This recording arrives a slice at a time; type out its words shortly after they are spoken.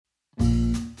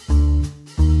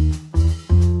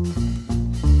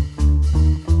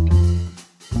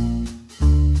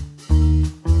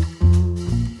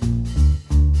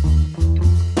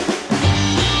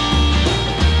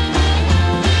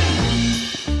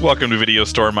Welcome to Video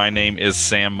Store. My name is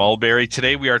Sam Mulberry.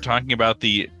 Today we are talking about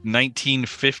the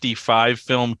 1955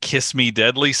 film Kiss Me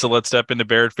Deadly. So let's step into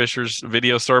Barrett Fisher's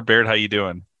Video Store. Barrett, how you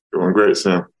doing? Doing great,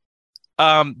 Sam.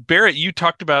 Barrett, you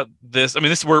talked about this. I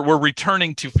mean, we're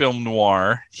returning to film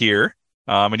noir here,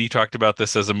 and you talked about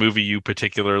this as a movie you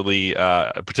particularly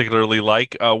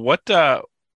like. What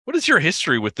is your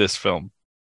history with this film?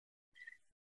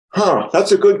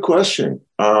 That's a good question.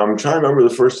 I'm trying to remember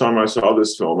the first time I saw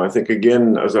this film. I think,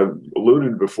 again, as I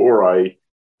alluded before, I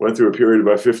went through a period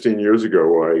about 15 years ago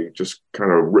where I just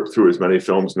kind of ripped through as many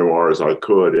films noir as I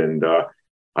could. And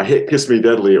I hit Kiss Me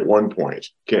Deadly at one point.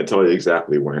 Can't tell you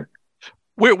exactly when.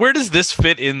 Where does this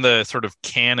fit in the sort of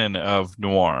canon of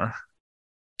noir?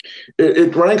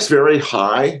 It ranks very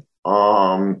high.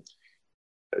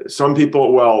 Some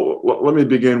people, let me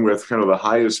begin with kind of the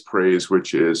highest praise,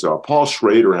 which is Paul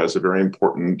Schrader has a very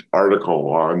important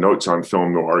article, Notes on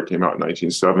Film Noir. It came out in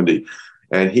 1970,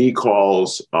 and he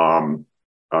calls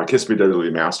Kiss Me Deadly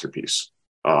a masterpiece.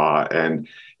 And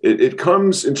it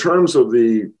comes in terms of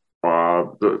the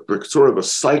sort of the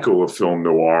cycle of film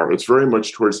noir. It's very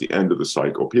much towards the end of the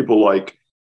cycle. People like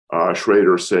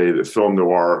Schrader say that film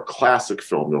noir, classic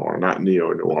film noir, not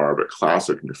neo-noir, but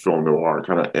classic film noir,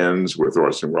 kind of ends with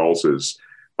Orson Welles'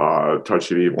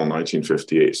 Touch of Evil in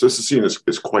 1958. So this is seen as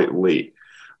quite late.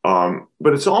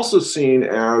 But it's also seen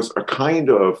as a kind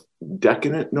of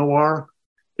decadent noir,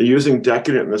 using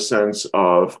decadent in the sense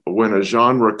of when a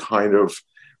genre kind of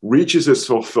reaches its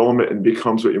fulfillment and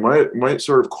becomes what you might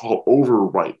sort of call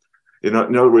overripe. In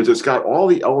other words, it's got all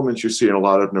the elements you see in a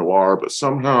lot of noir, but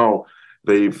somehow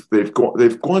they've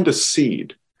gone to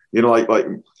seed. You know, like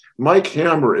Mike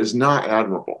Hammer is not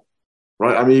admirable,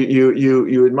 right? I mean,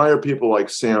 you admire people like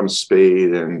Sam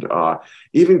Spade and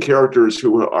even characters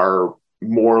who are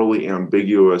morally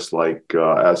ambiguous, like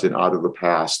as in Out of the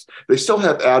Past. They still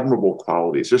have admirable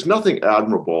qualities. There's nothing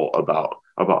admirable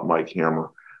about Mike Hammer.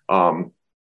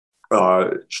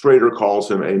 Schrader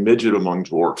calls him a midget among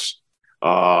dwarfs.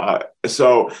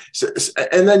 So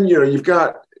and then you've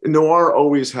got. Noir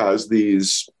always has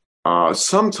these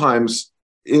sometimes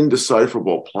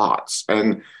indecipherable plots.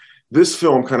 And this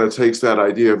film kind of takes that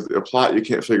idea of a plot you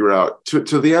can't figure out to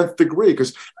the nth degree,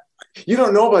 because you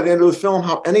don't know by the end of the film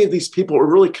how any of these people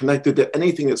are really connected to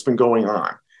anything that's been going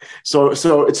on. So it's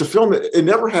a film that it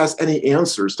never has any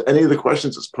answers to any of the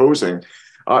questions it's posing.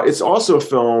 It's also a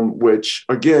film which,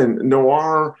 again,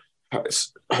 noir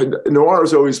has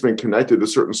always been connected to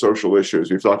certain social issues.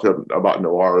 We've talked about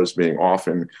noir as being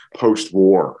often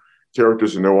post-war.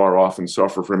 Characters in noir often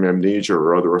suffer from amnesia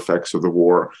or other effects of the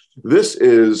war. This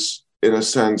is, in a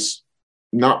sense,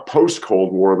 not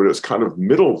post-Cold War, but it's kind of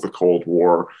middle of the Cold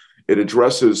War. It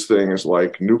addresses things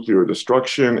like nuclear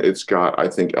destruction. It's got, I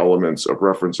think, elements of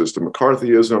references to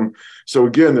McCarthyism. So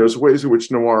again, there's ways in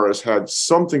which noir has had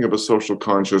something of a social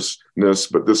consciousness,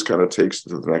 but this kind of takes it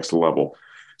to the next level.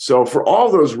 So for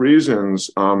all those reasons,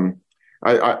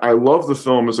 I love the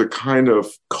film as a kind of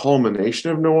culmination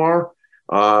of noir.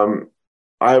 I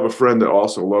have a friend that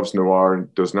also loves noir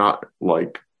and does not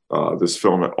like this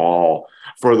film at all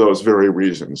for those very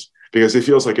reasons, because he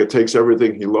feels like it takes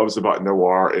everything he loves about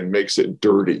noir and makes it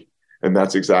dirty. And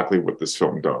that's exactly what this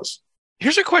film does.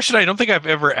 Here's a question I don't think I've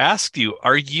ever asked you.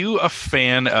 Are you a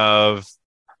fan of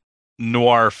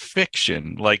noir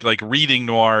fiction, like reading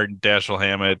noir, Dashiell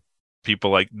Hammett,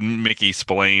 people like Mickey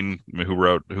Spillane, who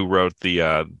wrote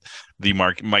the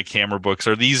Mike Hammer books?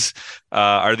 Are these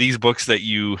books that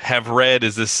you have read?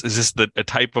 Is this a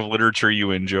type of literature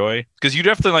you enjoy? Because you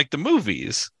definitely like the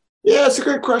movies. Yeah, it's a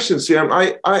great question, Sam.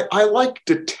 I like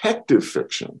detective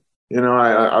fiction. You know,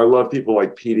 I love people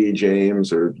like P.D.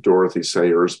 James or Dorothy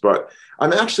Sayers, but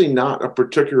I'm actually not a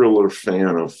particular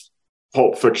fan of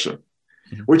pulp fiction.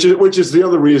 Which is the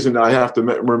other reason I have to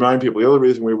remind people. The other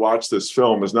reason we watch this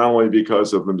film is not only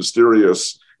because of the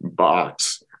mysterious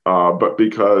box, but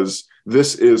because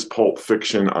this is pulp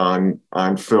fiction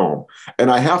on film.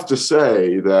 And I have to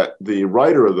say that the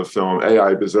writer of the film,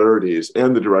 A.I. Bizarides,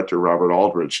 and the director, Robert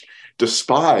Aldrich,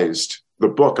 despised the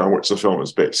book on which the film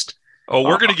is based. Oh,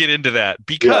 we're going to get into that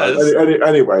because... Yeah,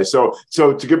 anyway, so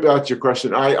to get back to your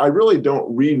question, I really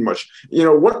don't read much. You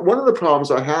know, one of the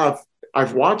problems I have,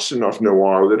 I've watched enough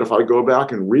noir that if I go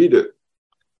back and read it,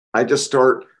 I just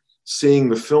start seeing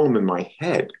the film in my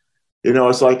head. You know,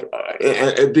 it's like,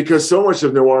 because so much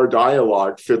of noir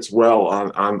dialogue fits well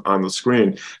on the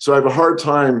screen. So I have a hard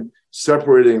time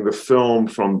separating the film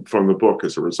from the book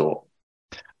as a result.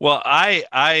 Well,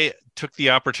 I took the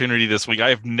opportunity this week.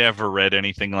 I've never read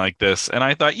anything like this. And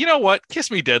I thought, you know what?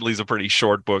 Kiss Me Deadly is a pretty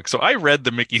short book. So I read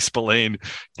the Mickey Spillane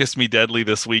Kiss Me Deadly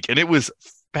this week, and it was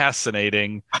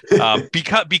fascinating,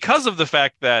 because of the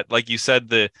fact that, like you said,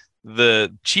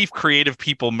 the chief creative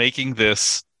people making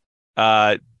this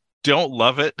don't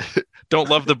love it, don't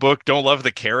love the book, don't love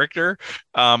the character,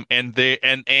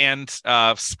 and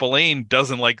Spillane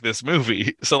doesn't like this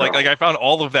movie. So like I found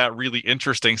all of that really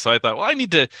interesting. So I thought, well, I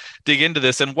need to dig into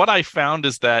this. And what I found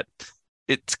is that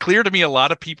it's clear to me a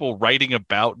lot of people writing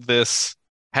about this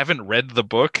haven't read the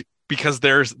book, because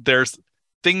there's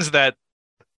things that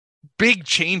big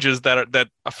changes that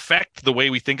affect the way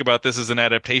we think about this as an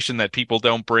adaptation that people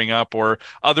don't bring up, or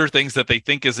other things that they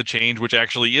think is a change which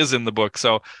actually is in the book.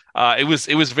 So it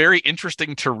was very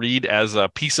interesting to read as a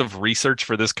piece of research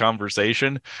for this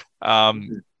conversation.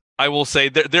 I will say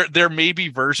there may be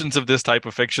versions of this type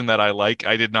of fiction that I like.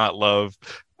 I did not love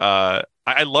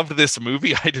I loved this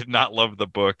movie. I did not love the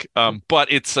book,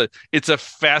 but it's a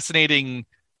fascinating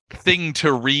thing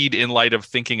to read in light of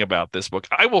thinking about this book.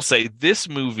 I will say this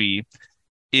movie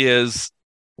is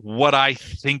what I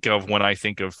think of when I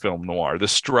think of film noir. The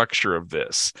structure of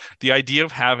this, the idea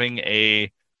of having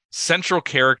a central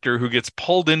character who gets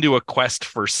pulled into a quest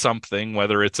for something,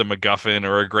 whether it's a MacGuffin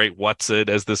or a great what's-it,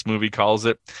 as this movie calls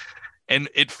it. And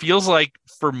it feels like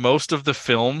for most of the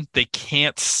film, they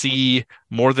can't see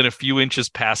more than a few inches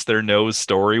past their nose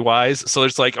story-wise. So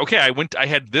it's like, okay, I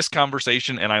had this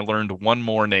conversation and I learned one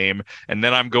more name, and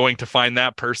then I'm going to find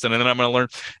that person, and then I'm going to learn.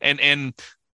 And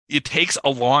it takes a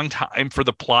long time for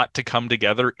the plot to come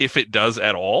together, if it does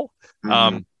at all.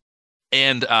 So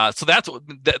that's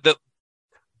the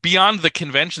beyond the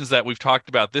conventions that we've talked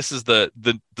about. This is the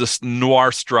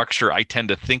noir structure I tend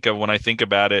to think of when I think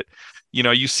about it. You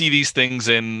know, you see these things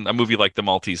in a movie like The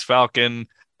Maltese Falcon.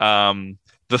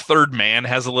 The Third Man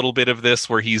has a little bit of this,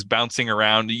 where he's bouncing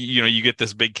around. You know, you get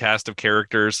this big cast of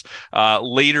characters.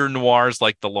 Later noirs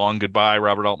like The Long Goodbye,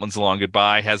 Robert Altman's The Long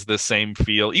Goodbye, has this same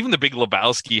feel. Even The Big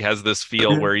Lebowski has this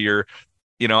feel where you're,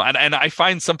 you know, and I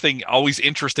find something always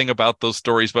interesting about those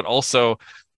stories, but also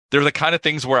they're the kind of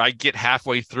things where I get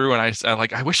halfway through and I'm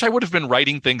like, I wish I would have been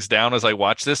writing things down as I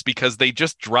watch this, because they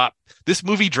just this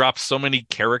movie drops so many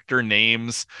character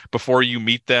names before you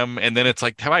meet them. And then it's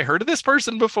like, have I heard of this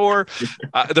person before?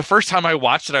 The first time I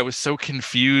watched it, I was so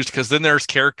confused, because then there's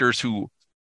characters who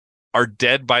are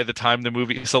dead by the time the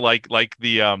movie. So like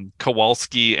the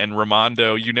Kowalski and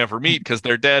Ramondo, you never meet because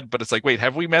they're dead, but it's like, wait,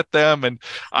 have we met them? And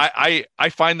I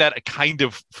find that kind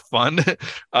of fun,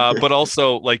 but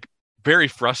also like very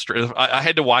frustrated. I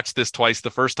had to watch this twice.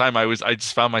 The first time I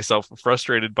just found myself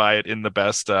frustrated by it in the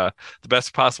best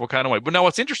possible kind of way. But now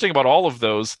what's interesting about all of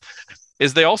those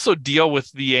is they also deal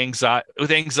with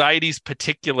anxieties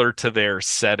particular to their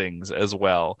settings as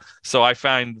well. So I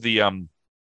find the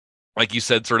like you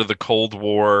said, sort of the Cold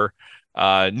War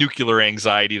nuclear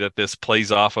anxiety that this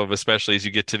plays off of, especially as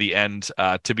you get to the end,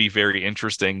 to be very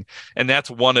interesting. And that's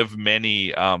one of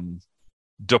many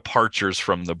departures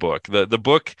from the book. The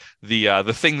book,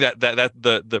 the thing that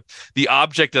the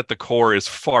object at the core is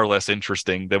far less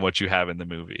interesting than what you have in the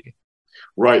movie.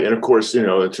 Right, and of course, you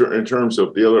know, in terms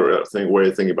of the other way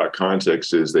of thinking about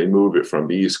context is they move it from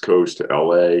the East Coast to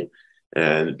L.A.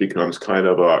 and it becomes kind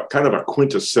of a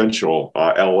quintessential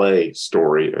L.A.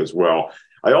 story as well.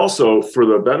 I also, for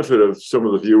the benefit of some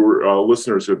of the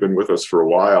listeners who have been with us for a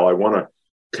while, I want to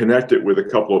connect it with a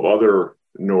couple of other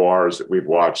noirs that we've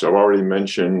watched. I've already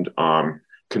mentioned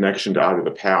Connection to Out of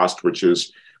the Past, which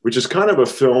is kind of a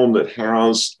film that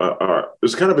has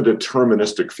there's kind of a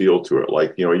deterministic feel to it.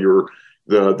 Like, you know,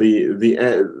 the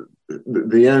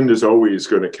end is always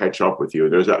going to catch up with you.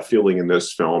 There's that feeling in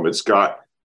this film. It's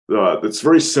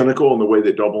very cynical in the way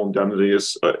that Double Indemnity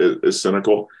is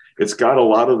cynical. It's got a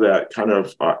lot of that kind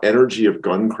of energy of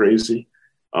gun crazy.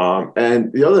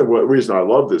 And the other reason I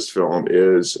love this film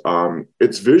is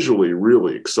it's visually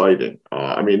really exciting.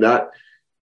 I mean,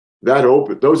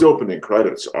 those opening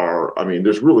credits are, I mean,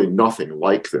 there's really nothing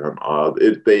like them.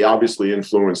 They obviously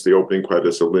influenced the opening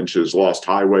credits of Lynch's Lost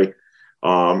Highway.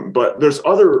 But there's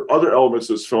other elements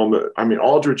of this film that, I mean,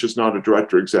 Aldrich is not a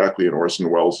director exactly in Orson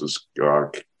Welles'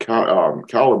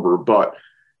 caliber, but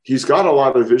he's got a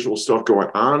lot of visual stuff going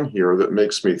on here that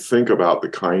makes me think about the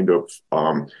kind of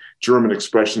German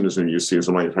expressionism you see in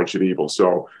The Mighty Touch of Evil.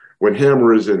 So when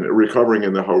Hammer is recovering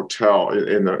in the hotel,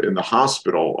 in the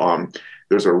hospital,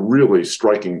 there's a really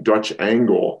striking Dutch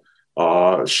angle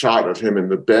shot of him in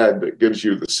the bed that gives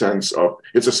you the sense of,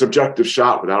 it's a subjective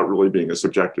shot without really being a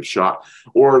subjective shot.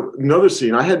 Or another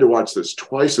scene, I had to watch this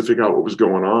twice to figure out what was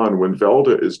going on, when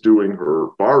Velda is doing her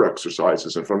bar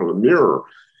exercises in front of the mirror.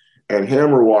 And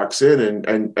Hammer walks in,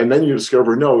 and then you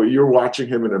discover, no, you're watching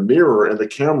him in a mirror, and the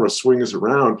camera swings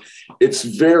around. It's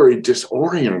very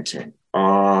disorienting.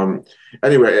 Um,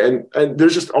 anyway, and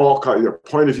there's just all kind of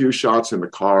point of view shots in the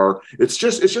car. It's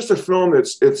just a film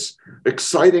it's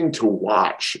exciting to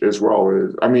watch as well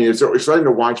as, I mean, it's exciting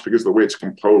to watch because of the way it's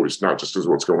composed, not just as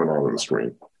what's going on the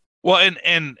screen. Well,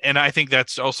 and I think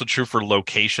that's also true for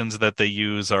locations that they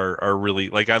use are really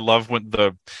like I love when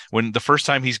the first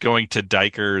time he's going to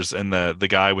Dykers and the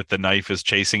guy with the knife is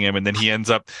chasing him and then he ends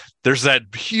up there's that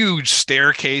huge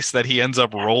staircase that he ends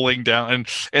up rolling down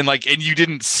and you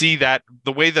didn't see that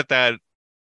the way that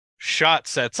shot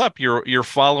sets up you're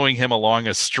following him along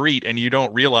a street and you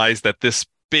don't realize that this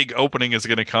big opening is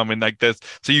going to come in like this,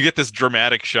 so you get this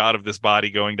dramatic shot of this body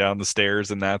going down the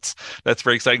stairs, and that's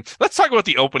very exciting. Let's talk about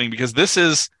the opening because this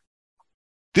is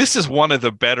one of the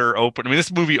better open. I mean,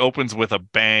 this movie opens with a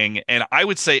bang, and I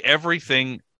would say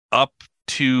everything up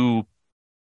to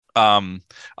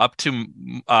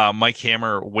Mike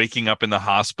Hammer waking up in the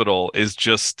hospital is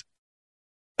just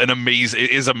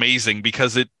amazing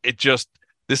because it just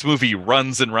this movie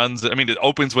runs and runs. I mean, it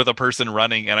opens with a person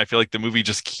running, and I feel like the movie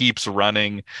just keeps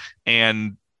running,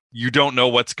 and you don't know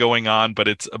what's going on. But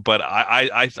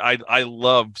I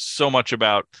love so much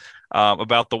about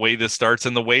the way this starts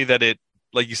and the way that it,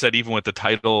 like you said, even with the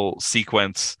title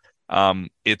sequence,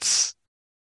 it's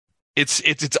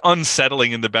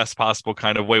unsettling in the best possible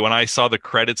kind of way. When I saw the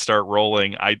credits start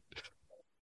rolling,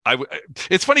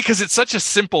 it's funny because it's such a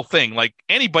simple thing. Like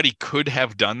anybody could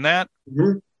have done that.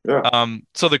 Mm-hmm. Yeah.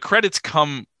 So the credits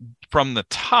come from the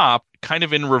top, kind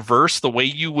of in reverse, the way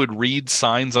you would read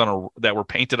signs that were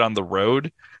painted on the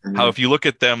road. Mm-hmm. How if you look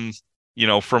at them,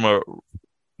 from a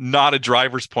not a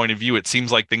driver's point of view, it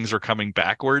seems like things are coming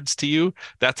backwards to you.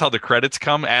 That's how the credits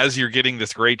come as you're getting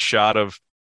this great shot of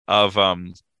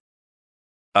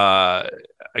I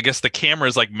guess the camera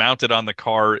is like mounted on the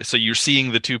car, so you're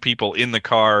seeing the two people in the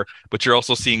car, but you're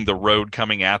also seeing the road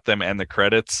coming at them and the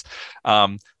credits.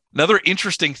 Another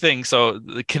interesting thing, so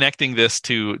connecting this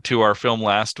to our film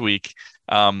last week,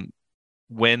 when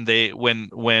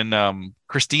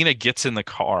Christina gets in the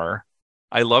car,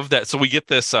 I love that. So we get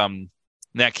this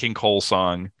Nat King Cole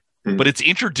song, but it's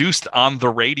introduced on the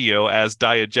radio as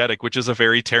diegetic, which is a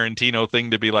very Tarantino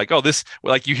thing to be like, oh, this,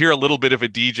 like you hear a little bit of a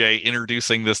DJ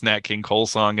introducing this Nat King Cole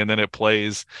song and then it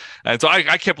plays. And so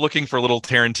I kept looking for little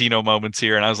Tarantino moments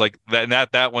here. And I was like,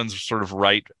 that one's sort of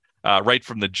right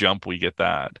from the jump. We get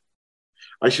that.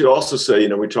 I should also say,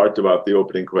 we talked about the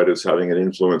opening credits having an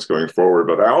influence going forward,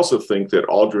 but I also think that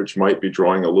Aldrich might be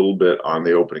drawing a little bit on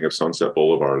the opening of Sunset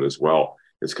Boulevard as well.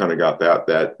 It's kind of got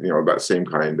that same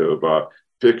kind of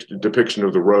depiction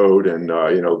of the road and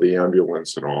the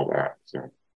ambulance and all that.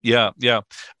 So yeah.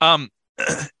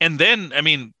 And then I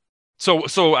mean, so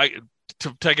I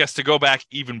guess to go back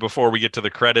even before we get to the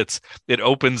credits, it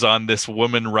opens on this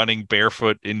woman running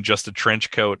barefoot in just a trench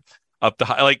coat up the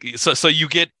high, like so you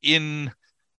get in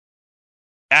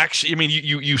action. I mean,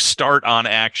 you start on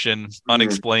action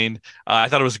unexplained. I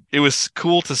thought it was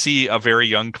cool to see a very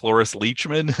young Cloris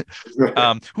Leachman,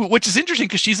 which is interesting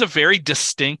because she's a very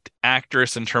distinct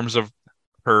actress in terms of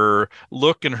her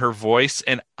look and her voice,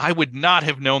 and I would not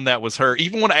have known that was her.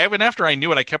 Even after I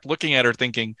knew it, I kept looking at her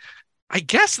thinking, I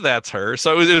guess that's her.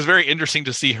 So it was very interesting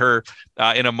to see her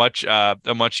in a much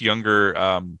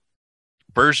younger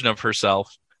version of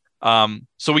herself.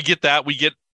 So we get that. We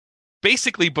get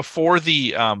basically before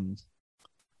the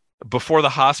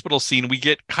hospital scene, we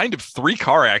get kind of 3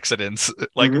 car accidents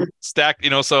like stacked,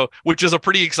 so which is a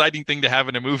pretty exciting thing to have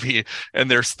in a movie. And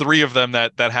there's 3 of them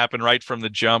that happen right from the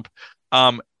jump.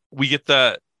 We get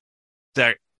that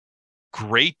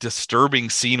great disturbing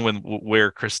scene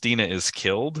where Christina is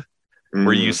killed,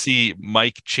 where you see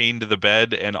Mike chained to the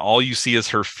bed and all you see is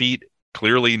her feet,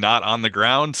 clearly not on the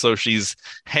ground, so she's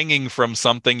hanging from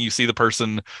something. You see the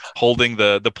person holding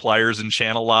the pliers and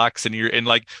channel locks, and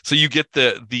so you get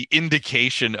the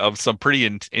indication of some pretty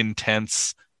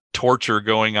intense torture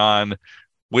going on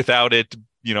without it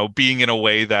being in a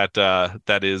way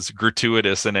that is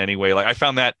gratuitous in any way. Like I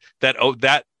found that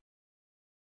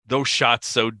those shots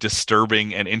so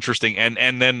disturbing and interesting,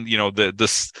 and then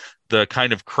the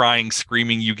kind of crying,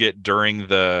 screaming you get during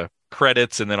the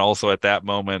credits, and then also at that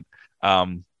moment.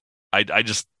 It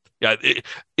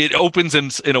opens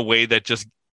in a way that just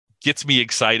gets me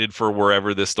excited for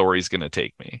wherever this story is going to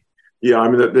take me. Yeah, I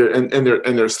mean,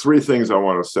 there's 3 things I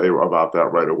want to say about that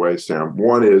right away, Sam.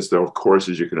 One is that, of course,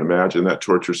 as you can imagine, that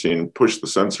torture scene pushed the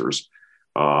censors.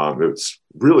 It's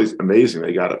really amazing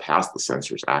they got it past the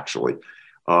censors, actually.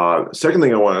 Second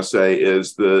thing I want to say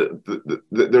is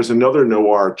there's another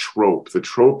noir trope, the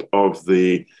trope of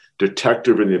the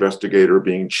detective and the investigator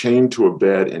being chained to a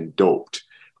bed and doped.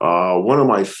 One of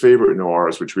my favorite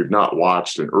noirs, which we've not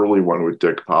watched, an early one with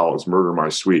Dick Powell, is Murder My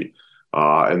Sweet.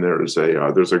 And there's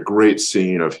a great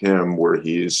scene of him where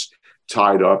he's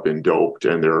tied up and doped,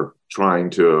 and they're trying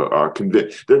to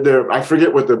convince. I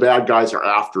forget what the bad guys are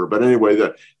after, but anyway,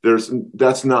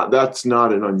 that's not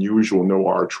an unusual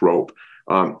noir trope.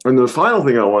 And the final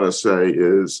thing I want to say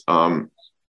is the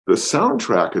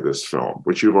soundtrack of this film,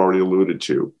 which you've already alluded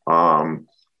to.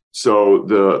 So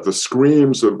the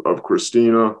screams of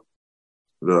Christina,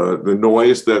 the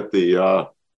noise that the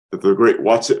great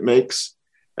Whatsit makes,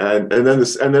 and then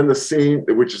the scene,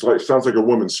 which is like, sounds like a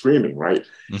woman screaming, right?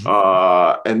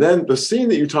 Mm-hmm. And then the scene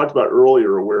that you talked about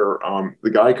earlier, where the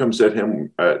guy comes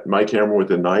at Mike Hammer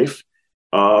with a knife.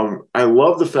 I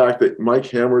love the fact that Mike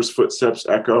Hammer's footsteps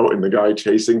echo and the guy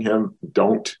chasing him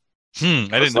don't. I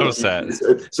didn't notice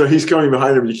that. So he's coming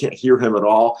behind him. You can't hear him at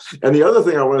all. And the other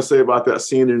thing I want to say about that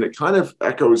scene, and it kind of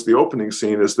echoes the opening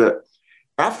scene, is that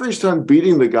after he's done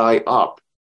beating the guy up,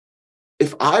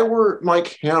 if I were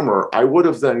Mike Hammer, I would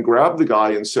have then grabbed the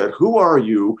guy and said, "Who are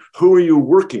you? Who are you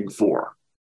working for?"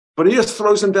 But he just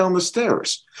throws him down the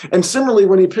stairs. And similarly,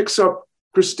 when he picks up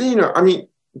Christina, I mean,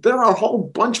 there are a whole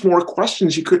bunch more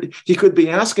questions he could be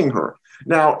asking her.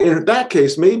 Now, in that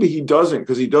case, maybe he doesn't,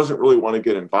 because he doesn't really want to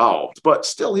get involved. But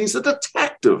still, he's a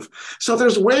detective. So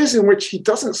there's ways in which he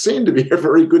doesn't seem to be a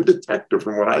very good detective,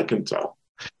 from what I can tell.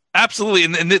 Absolutely,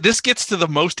 and this gets to the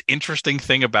most interesting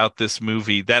thing about this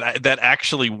movie that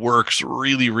actually works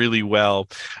really, really well.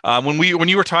 When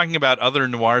you were talking about other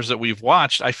noirs that we've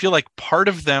watched, I feel like part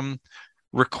of them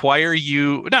not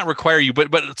require you,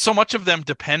 but so much of them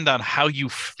depend on how you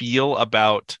feel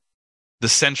about the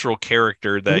central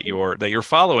character that you're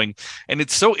following. And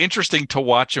it's so interesting to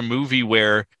watch a movie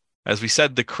where, as we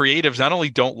said, the creatives not only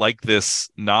don't like this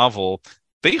novel,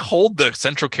 they hold the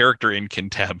central character in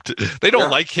contempt. They don't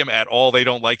like him at all. They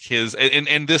don't like his,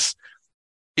 and this,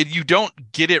 you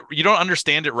don't get it. You don't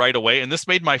understand it right away. And this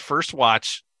made my first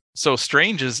watch so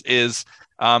strange is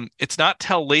it's not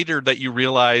till later that you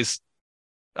realize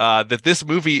that this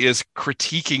movie is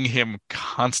critiquing him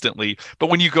constantly. But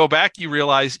when you go back, you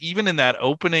realize even in that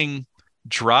opening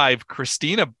drive,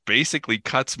 Christina basically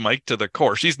cuts Mike to the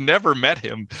core. She's never met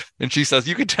him, and she says,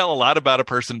 "You can tell a lot about a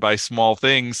person by small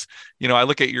things. You know, I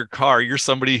look at your car. You're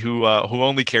somebody who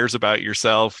only cares about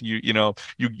yourself. You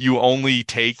only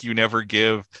take, you never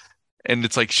give." And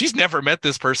it's like, she's never met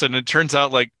this person. And it turns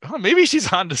out like, oh, maybe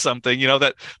she's onto something. You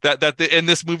know, and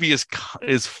this movie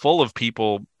is full of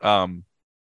people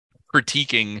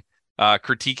critiquing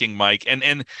Mike,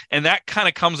 and that kind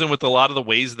of comes in with a lot of the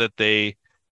ways that they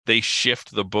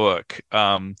shift the book.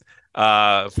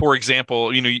 For example,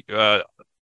 in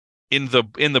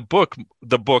the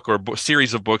book or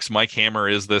series of books, Mike Hammer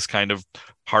is this kind of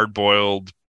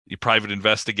hard-boiled private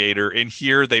investigator. And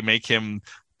here they make him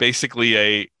basically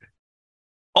a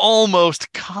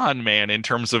almost con man in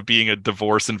terms of being a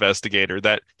divorce investigator,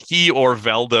 that he or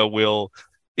Velda will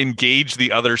engage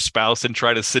the other spouse and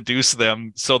try to seduce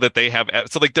them so that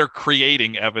they're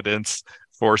creating evidence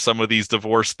for some of these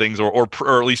divorce things, or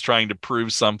at least trying to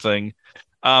prove something.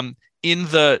 In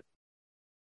the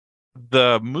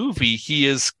movie, he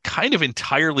is kind of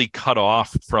entirely cut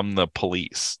off from the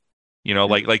police. You know,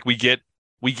 like we get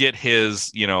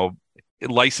his,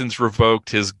 license revoked,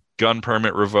 his gun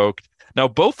permit revoked. Now,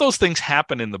 both those things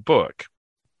happen in the book,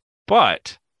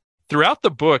 but throughout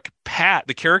the book, Pat,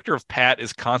 the character of Pat,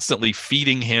 is constantly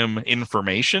feeding him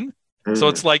information. So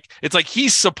it's like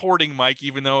he's supporting Mike,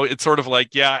 even though it's sort of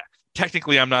like, yeah,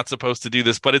 technically I'm not supposed to do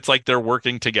this, but it's like they're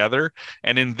working together.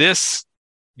 And in this,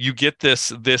 you get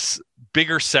this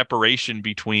bigger separation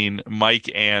between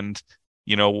Mike and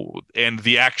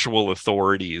the actual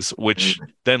authorities, which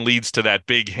then leads to that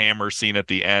big Hammer scene at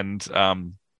the end.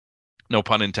 No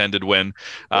pun intended. When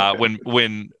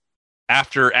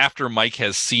after Mike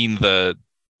has seen the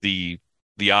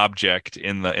object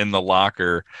in the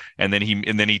locker, and then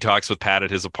he talks with Pat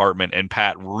at his apartment, and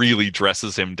Pat really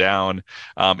dresses him down.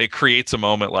 It creates a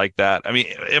moment like that. I mean,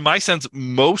 in my sense,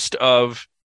 most of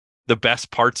the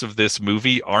best parts of this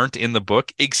movie aren't in the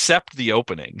book, except the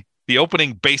opening. The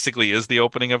opening basically is the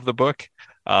opening of the book.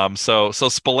 So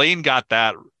Spillane got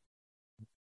that,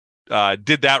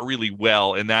 did that really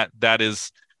well, and that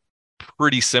is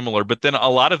pretty similar. But then a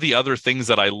lot of the other things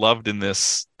that I loved in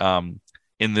this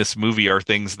movie are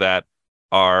things that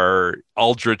are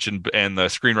Aldrich and the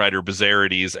screenwriter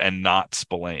Bizarides, and not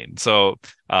Spillane. So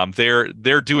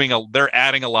they're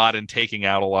adding a lot and taking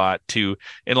out a lot to,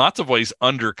 in lots of ways,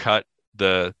 undercut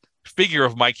the figure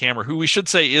of Mike Hammer, who we should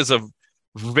say is a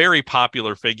very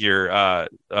popular figure.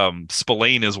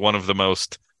 Spillane is one of the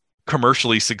most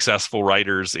commercially successful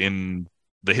writers in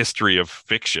the history of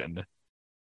fiction.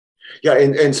 Yeah,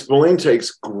 and Spillane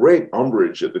takes great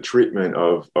umbrage at the treatment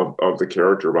of the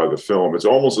character by the film. It's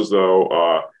almost as though,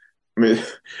 I mean,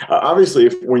 obviously,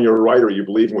 if when you're a writer, you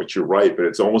believe in what you write, but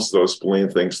it's almost as though Spillane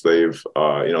thinks they've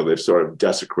sort of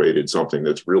desecrated something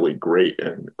that's really great.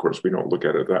 And of course, we don't look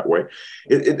at it that way.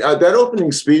 That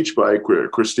opening speech by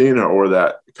Christina, or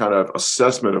that kind of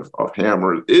assessment of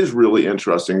Hammer, is really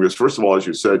interesting because, first of all, as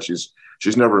you said, she's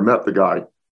never met the guy.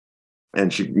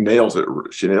 And she nails it.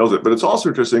 She nails it. But it's also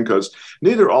interesting because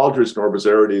neither Aldrich nor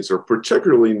Bazarides are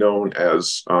particularly known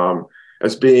as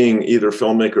being either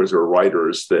filmmakers or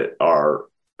writers that are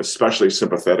especially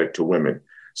sympathetic to women.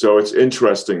 So it's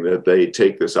interesting that they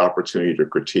take this opportunity to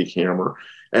critique Hammer,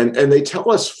 and they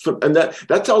tell us, and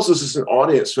that tells us as an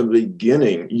audience from the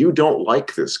beginning, you don't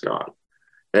like this guy.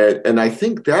 And I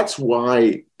think that's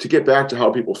why, to get back to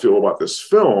how people feel about this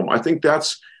film, I think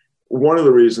that's one of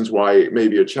the reasons why it may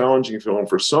be a challenging film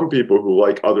for some people who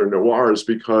like other noirs,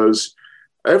 because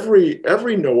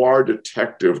every noir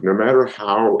detective, no matter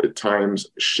how at times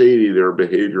shady their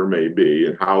behavior may be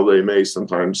and how they may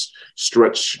sometimes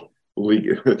stretch the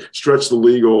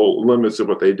legal limits of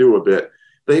what they do a bit,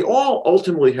 they all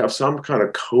ultimately have some kind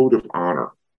of code of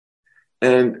honor.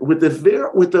 And with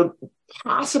the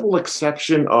possible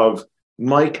exception of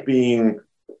Mike being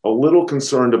a little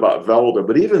concerned about Velda,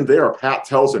 but even there, Pat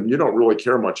tells him, you don't really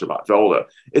care much about Velda.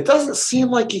 It doesn't seem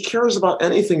like he cares about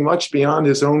anything much beyond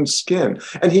his own skin.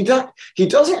 And he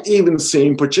doesn't even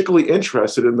seem particularly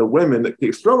interested in the women that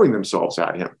keep throwing themselves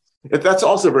at him. If that's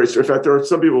also very true. In fact, there are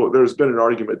some people, there's been an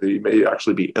argument that he may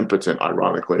actually be impotent,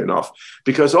 ironically enough,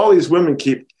 because all these women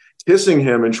keep kissing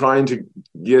him and trying to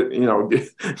get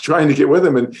with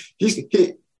him. And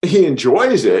he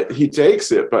enjoys it, he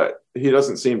takes it, but he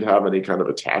doesn't seem to have any kind of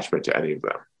attachment to any of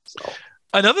them. So.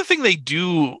 Another thing they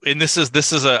do, and this is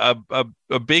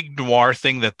a big noir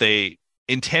thing that they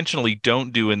intentionally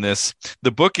don't do in this.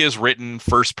 The book is written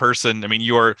first person. I mean,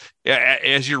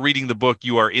 as you're reading the book,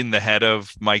 you are in the head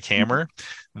of Mike Hammer.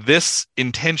 This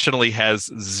intentionally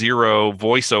has zero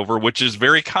voiceover, which is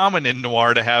very common in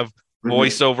noir to have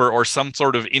voiceover or some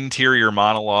sort of interior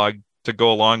monologue to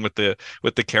go along with the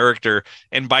character.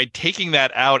 And by taking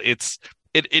that out,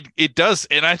 it does,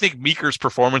 and I think Meeker's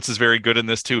performance is very good in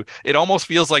this too. It almost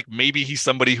feels like maybe he's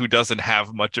somebody who doesn't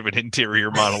have much of an interior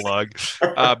monologue,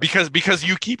 because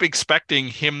you keep expecting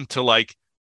him to, like,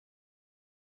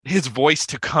 his voice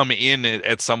to come in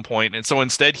at some point, and so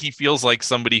instead he feels like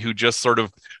somebody who just sort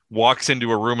of walks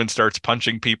into a room and starts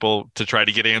punching people to try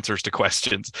to get answers to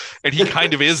questions, and he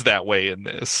kind of is that way in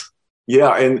this.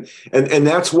 Yeah, and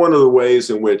that's one of the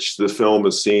ways in which the film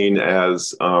is seen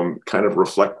as kind of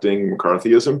reflecting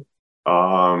McCarthyism.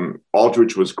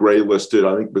 Aldrich was gray listed.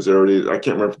 I think Bazarides, I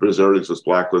can't remember if Bazarides was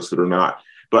blacklisted or not,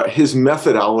 but his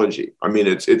methodology, I mean,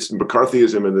 it's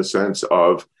McCarthyism in the sense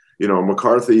of,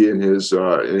 McCarthy in his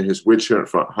witch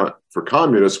hunt for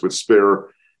communists would spare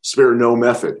no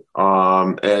method.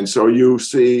 And so you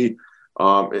see,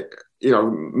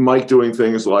 Mike doing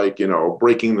things like,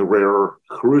 breaking the rare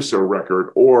Caruso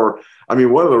record, or, I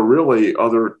mean, one of the really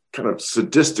other kind of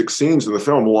sadistic scenes in the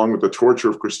film, along with the torture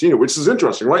of Christina, which is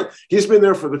interesting, right? He's been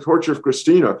there for the torture of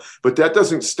Christina, but that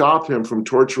doesn't stop him from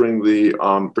torturing the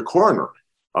coroner,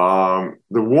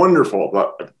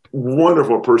 the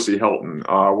wonderful Percy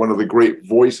Helton, one of the great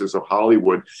voices of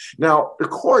Hollywood. Now, of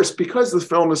course, because the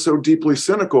film is so deeply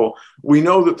cynical, we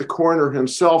know that the coroner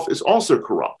himself is also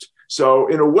corrupt. So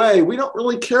in a way, we don't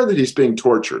really care that he's being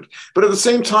tortured, but at the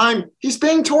same time, he's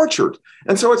being tortured.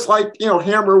 And so it's like,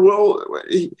 Hammer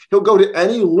he'll go to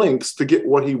any lengths to get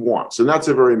what he wants. And that's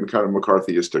a very kind of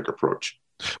McCarthyistic approach.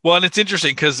 Well, and it's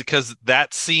interesting because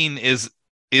that scene is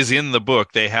in the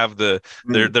book. They have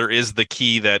there is the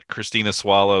key that Christina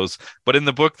swallows, but in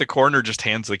the book, the coroner just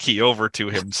hands the key over to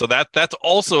him. So that's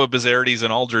also a Bazarides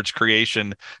and Aldrich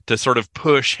creation to sort of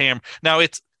push Hammer. Now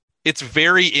it's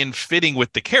very in fitting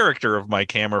with the character of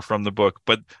Mike Hammer from the book,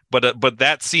 but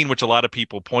that scene, which a lot of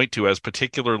people point to as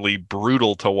particularly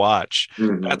brutal to watch,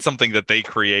 that's something that they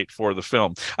create for the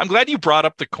film. I'm glad you brought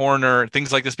up the coroner,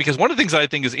 things like this, because one of the things I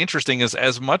think is interesting is,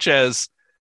 as much as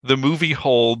the movie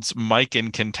holds Mike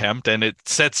in contempt and it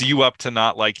sets you up to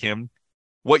not like him,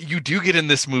 what you do get in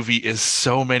this movie is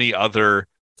so many other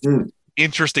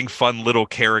interesting, fun little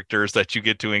characters that you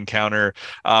get to encounter,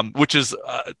 which is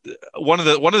one of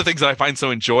the things that I find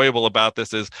so enjoyable about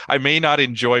this is I may not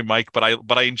enjoy Mike, but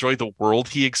I enjoy the world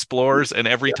he explores, and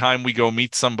every time we go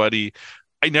meet somebody,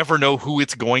 I never know who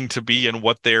it's going to be and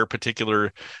what their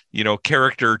particular,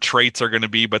 character traits are going to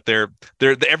be, but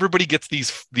everybody gets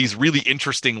these really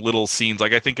interesting little scenes.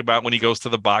 Like I think about when he goes to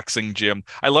the boxing gym.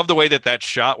 I love the way that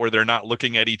shot where they're not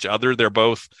looking at each other, they're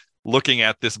both looking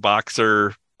at this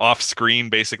boxer off screen,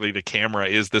 basically the camera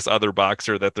is this other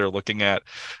boxer that they're looking at.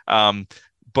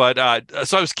 But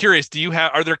so I was curious,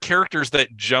 are there characters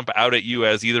that jump out at you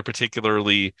as either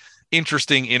particularly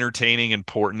interesting, entertaining,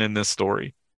 important in this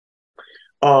story?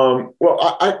 Well,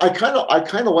 I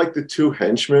kind of like the two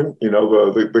henchmen. You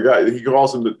know, the guy, he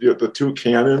calls them the two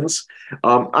cannons.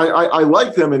 I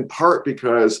like them in part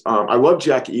because I love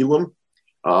Jack Elam.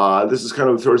 This is kind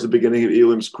of towards the beginning of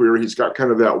Elam's career. He's got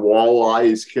kind of that wall eye.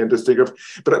 He's kind of distinctive.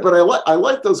 But I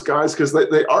like those guys because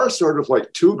they are sort of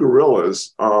like two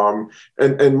gorillas.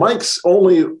 And Mike's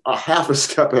only a half a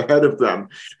step ahead of them.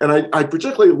 And I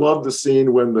particularly love the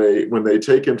scene when they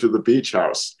take him to the beach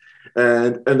house.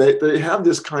 And they have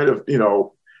this kind of, you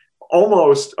know,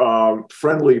 almost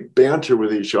friendly banter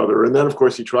with each other. And then, of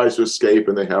course, he tries to escape,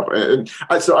 and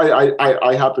so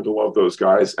I happen to love those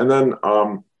guys. And then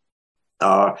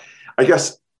I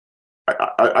guess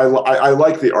I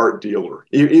like the art dealer,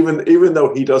 even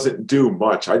though he doesn't do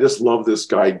much. I just love this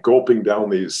guy gulping down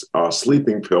these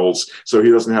sleeping pills so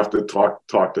he doesn't have to talk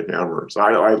to Hammer. So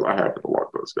I happen to love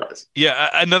those guys. Yeah,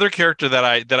 another character that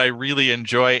I really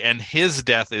enjoy, and his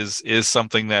death is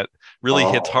something that really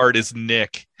hits hard, is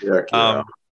Nick. Yeah.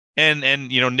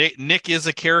 And you know, Nick is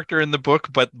a character in the book,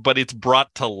 but it's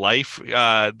brought to life.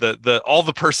 The all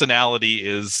the personality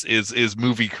is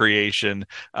movie creation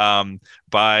by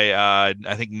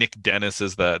I think Nick Dennis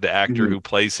is the actor who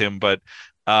plays him, but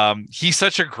he's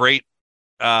such a great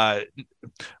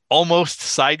almost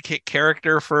sidekick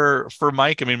character for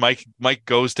Mike. I mean, Mike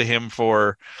goes to him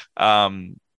for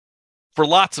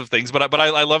lots of things, but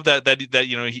I love that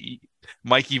you know,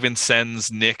 Mike even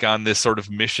sends Nick on this sort of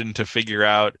mission to figure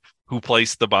out who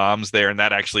placed the bombs there, and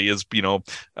that actually is, you know,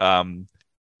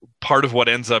 part of what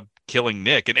ends up killing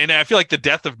Nick. And I feel like the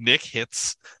death of Nick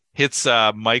hits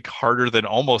Mike harder than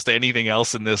almost anything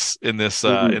else in this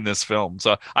film.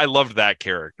 So I loved that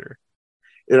character.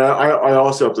 And I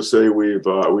also have to say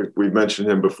we've mentioned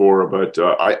him before, but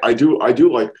I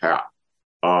do like Pat.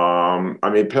 I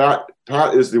mean, Pat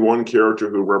is the one character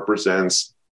who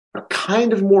represents a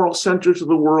kind of moral center to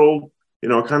the world, you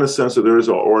know, a kind of sense that there is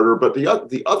an order. But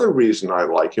the other reason I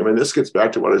like him, and this gets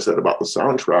back to what I said about the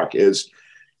soundtrack, is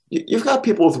you've got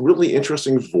people with really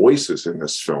interesting voices in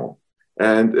this film.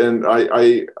 And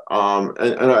Pat,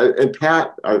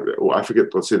 I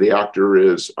forget. Let's say the actor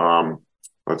is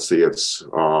it's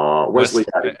Wesley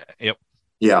Addy. Yep.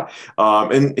 Yeah,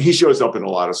 and he shows up in a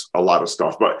lot of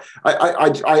stuff. But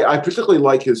I particularly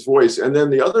like his voice. And then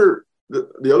the other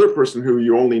person who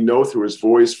you only know through his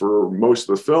voice for most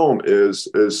of the film is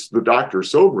the Dr.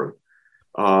 Sobran.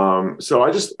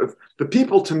 So the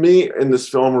people to me in this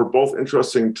film are both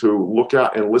interesting to look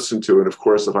at and listen to. And of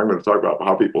course, if I'm going to talk about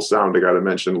how people sound, I got to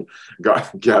mention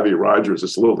Gabby Rogers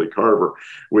as Lily Carver,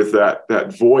 with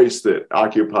that voice that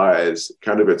occupies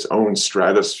kind of its own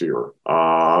stratosphere.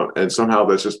 And somehow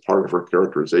that's just part of her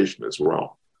characterization as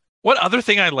well. What other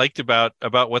thing I liked about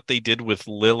what they did with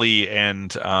Lily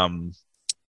and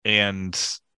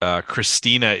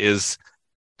Christina is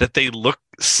that they look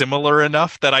similar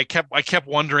enough that I kept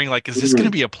wondering, like, is this going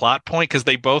to be a plot point? Because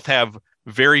they both have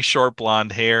very short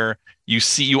blonde hair.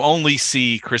 You only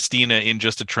see Christina in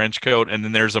just a trench coat, and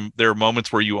then there are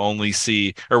moments where you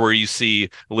see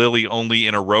Lily only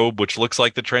in a robe, which looks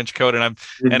like the trench coat. And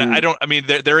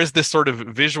there is this sort of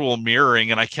visual mirroring,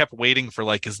 and I kept waiting for,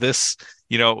 like, is this,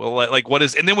 you know, like what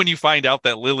is? And then when you find out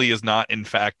that Lily is not in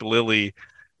fact Lily,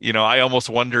 you know, I almost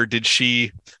wonder, did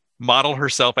she model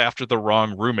herself after the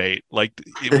wrong roommate? Like,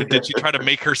 did she try to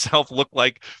make herself look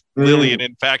like Lily, and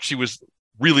in fact she was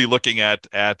really looking at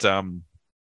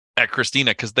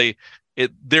Christina, because they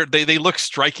look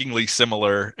strikingly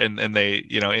similar, and they,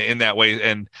 you know, in that way,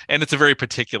 and it's a very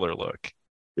particular look.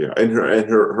 Yeah, and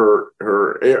her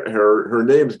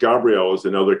name's Gabrielle is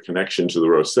another connection to the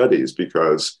Rossettis,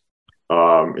 because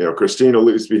you know, Christina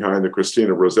leaves behind the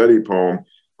Christina Rossetti poem.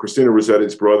 Christina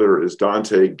Rossetti's brother is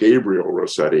Dante Gabriel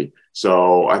Rossetti.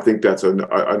 So I think that's a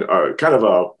kind of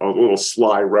a little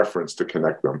sly reference to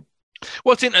connect them.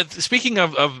 Well, speaking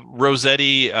of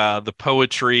Rossetti, the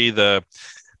poetry,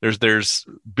 there's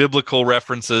biblical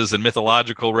references and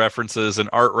mythological references and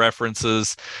art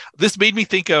references. This made me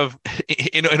think of,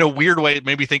 in a weird way, it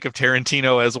made me think of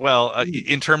Tarantino as well,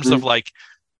 in terms of like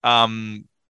kind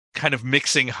of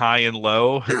mixing high and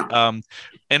low.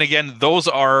 And again, those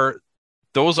are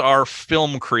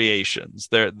film creations.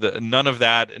 None of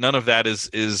that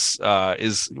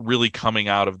is really coming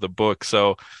out of the book.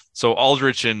 So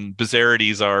Aldrich and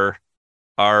Bizzarides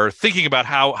are thinking about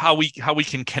how we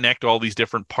can connect all these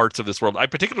different parts of this world. I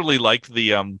particularly liked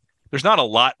the there's not a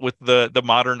lot with the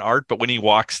modern art, but when he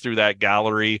walks through that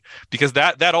gallery, because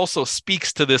that also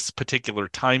speaks to this particular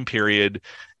time period,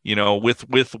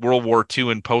 with World War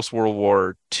II and post World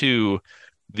War II,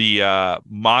 the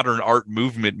modern art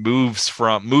movement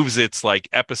moves its like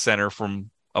epicenter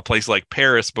from a place like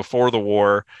Paris before the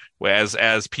war,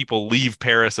 as people leave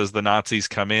Paris as the Nazis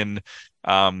come in.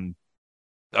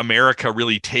 America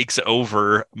really takes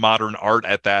over modern art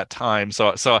at that time.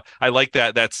 So I like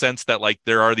that sense that like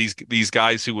there are these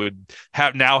guys who would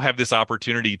have this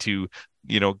opportunity to,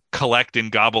 collect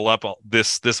and gobble up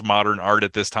this modern art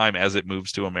at this time as it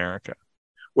moves to America.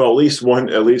 Well, at least one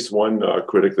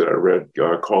critic that I read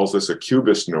calls this a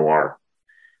Cubist noir.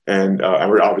 And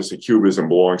obviously, Cubism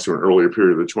belongs to an earlier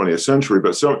period of the 20th century.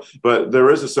 But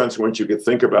there is a sense in which you could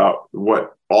think about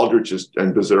what Aldrich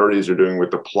and Bezzarides are doing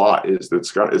with the plot is that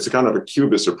it's a kind of a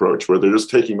Cubist approach where they're just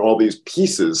taking all these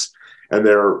pieces and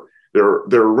they're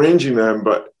arranging them,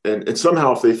 and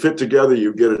somehow if they fit together,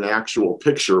 you get an actual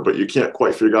picture, but you can't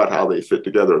quite figure out how they fit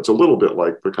together. It's a little bit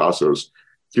like Picasso's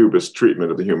Cubist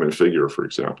treatment of the human figure, for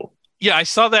example. Yeah, I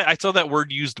saw that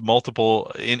word used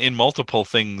multiple in multiple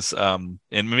things, and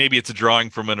maybe it's a drawing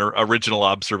from an original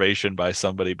observation by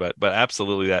somebody, but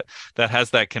absolutely that has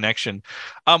that connection.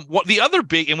 What the other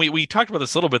big, and we talked about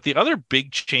this a little bit, the other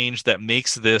big change that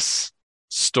makes this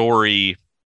story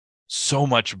so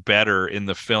much better in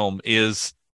the film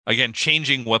is, again,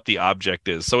 changing what the object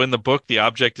is. So in the book, the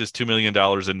object is $2 million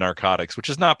in narcotics, which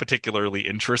is not particularly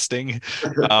interesting.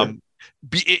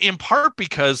 In part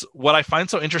because what I find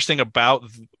so interesting about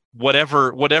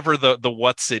whatever the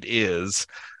what's it is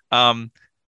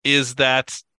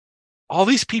that all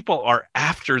these people are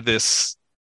after this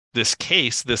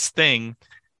case, this thing.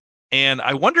 And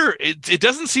I wonder, it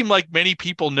doesn't seem like many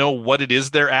people know what it is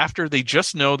they're after. They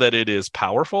just know that it is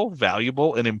powerful,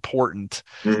 valuable, and important.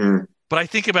 Mm-hmm. But I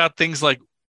think about things like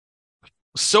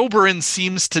Soberin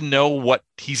seems to know what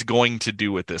he's going to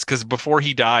do with this, because before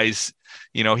he dies,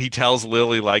 he tells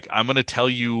Lily, like, I'll tell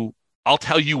you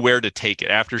where to take it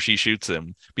after she shoots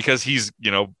him, because he's,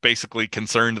 basically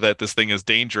concerned that this thing is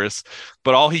dangerous.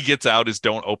 But all he gets out is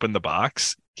don't open the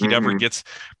box. He never gets,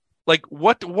 like,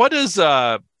 what is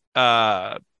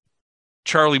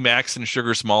Charlie Max and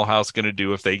Sugar Smallhouse going to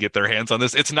do if they get their hands on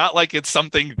this? It's not like it's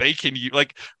something they can use,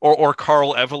 like, or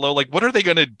Carl Evelo, like, what are they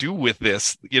going to do with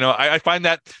this? I find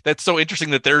that's so interesting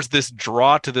that there's this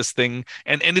draw to this thing,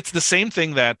 and it's the same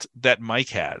thing that Mike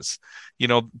has.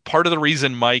 Part of the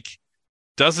reason Mike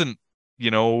doesn't,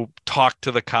 talk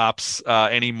to the cops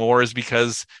anymore is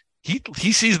because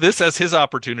he sees this as his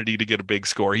opportunity to get a big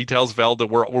score. He tells Velda,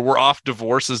 we're off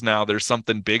divorces now. There's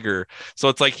something bigger. So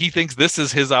it's like he thinks this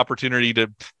is his opportunity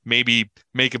to maybe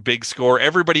make a big score.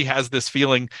 Everybody has this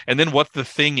feeling. And then what the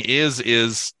thing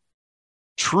is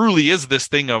truly is this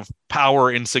thing of power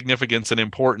and significance and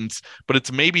importance, but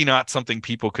it's maybe not something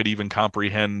people could even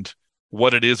comprehend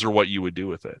what it is or what you would do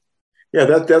with it. Yeah,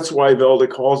 that's why Velda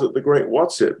calls it the Great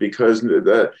What's It, because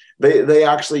they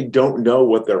actually don't know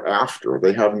what they're after.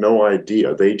 They have no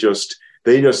idea. They just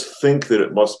think that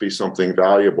it must be something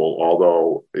valuable.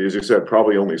 Although, as you said,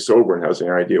 probably only Soberin has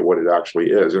any idea what it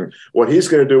actually is, and what he's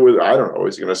going to do with it, I don't know.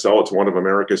 Is he going to sell it to one of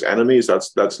America's enemies?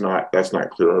 That's not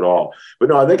clear at all. But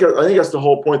no, I think that's the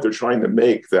whole point they're trying to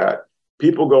make, that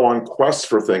people go on quests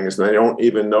for things and they don't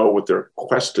even know what they're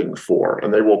questing for,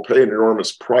 and they will pay an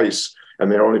enormous price,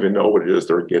 and they don't even know what it is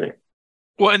they're getting.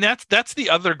 Well, and that's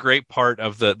the other great part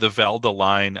of the Velda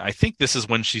line. I think this is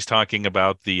when she's talking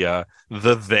about the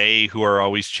they who are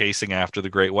always chasing after the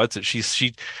Great What's It.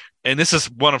 She and this is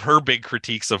one of her big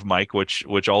critiques of Mike, which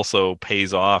also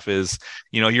pays off, is,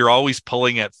 you're always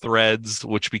pulling at threads,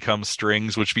 which become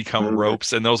strings, which become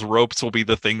ropes, and those ropes will be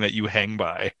the thing that you hang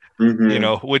by.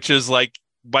 Which is like,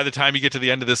 by the time you get to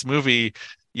the end of this movie,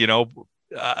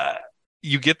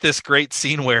 you get this great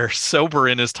scene where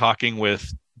Soberin is talking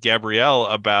with Gabrielle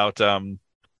about the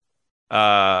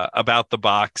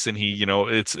box, and he,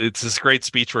 it's this great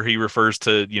speech where he refers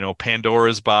to,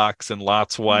 Pandora's box and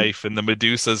Lot's wife and the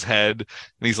Medusa's head,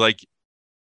 and he's like,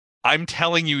 I'm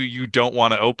telling you, you don't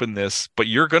want to open this, but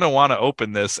you're going to want to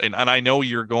open this, and I know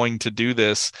you're going to do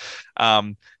this,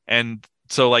 and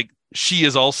so, like, she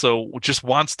is also just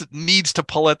needs to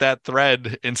pull at that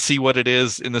thread and see what it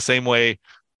is, in the same way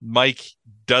Mike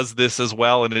does this as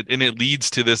well, and it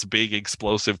leads to this big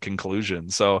explosive conclusion.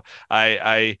 So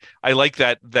I like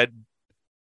that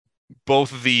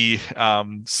both the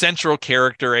central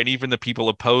character and even the people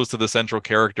opposed to the central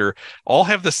character all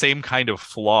have the same kind of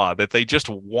flaw, that they just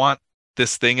want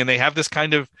this thing, and they have this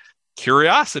kind of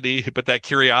curiosity, but that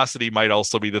curiosity might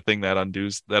also be the thing that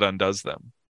undoes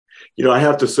them. I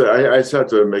have to say, I just have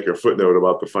to make a footnote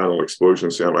about the final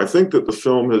explosion, Sam. I think that the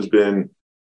film has been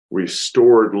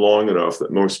restored long enough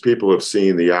that most people have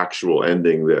seen the actual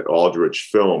ending that Aldrich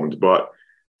filmed. But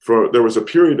there was a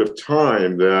period of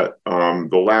time that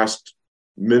the last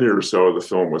minute or so of the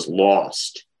film was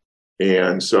lost.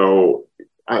 And so,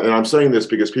 and I'm saying this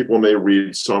because people may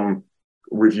read some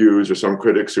reviews or some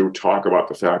critics who talk about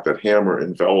the fact that Hammer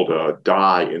and Velda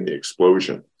die in the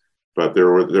explosion. But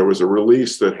there was a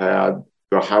release that had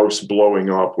the house blowing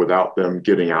up without them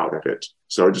getting out of it.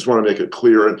 So I just want to make it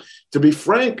clear. And to be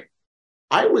frank,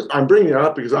 I'm bringing it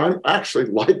up because I actually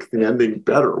like the ending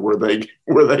better, where they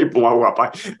blow up.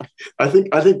 I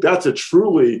think that's a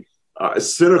truly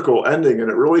cynical ending, and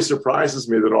it really surprises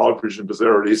me that Aldrich and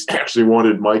Pizarro actually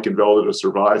wanted Mike and Velda to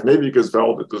survive. Maybe because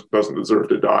Velda doesn't deserve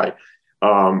to die,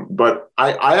 but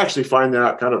I actually find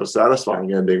that kind of a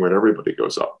satisfying ending when everybody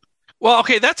goes up. Well,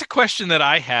 okay, that's a question that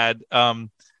I had,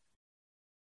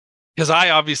 because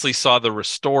I obviously saw the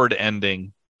restored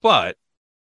ending, but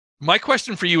my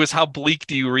question for you is, how bleak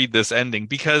do you read this ending?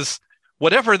 Because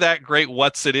whatever that great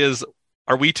what's it is,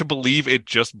 are we to believe it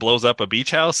just blows up a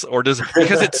beach house, or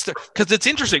because it's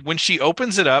interesting when she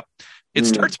opens it up, it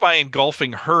starts by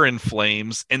engulfing her in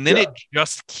flames, and then it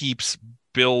just keeps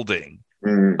building.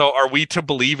 So are we to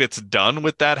believe it's done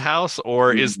with that house,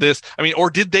 or is this, or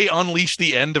did they unleash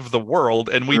the end of the world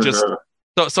and we just,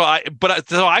 so I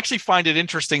actually find it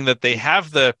interesting that they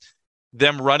have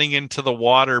them running into the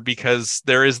water, because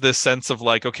there is this sense of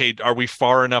like, okay, are we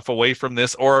far enough away from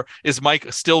this, or is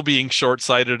Mike still being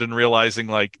short-sighted and realizing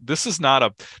like, this is not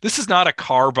a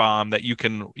car bomb that you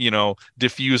can,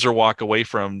 defuse or walk away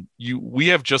from. We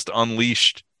have just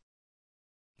unleashed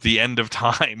the end of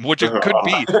time, which it could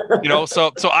be,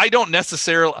 so I don't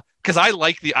necessarily, because I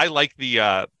like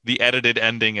the edited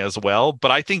ending as well, but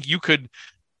I think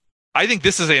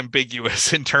this is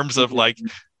ambiguous in terms of like,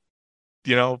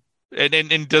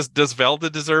 and does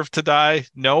Velda deserve to die?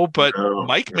 No, but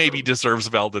Mike maybe deserves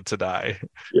Velda to die.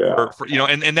 Yeah.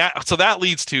 And that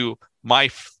leads to I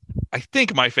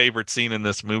think my favorite scene in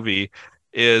this movie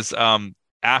is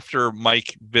after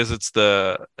Mike visits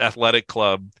the athletic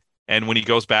club, and when he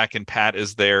goes back and Pat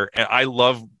is there, and I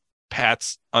love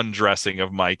Pat's undressing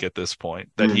of Mike at this point,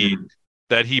 that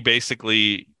he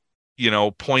basically,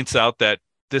 points out that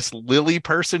this Lily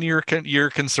person you're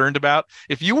concerned about,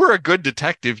 if you were a good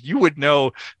detective, you would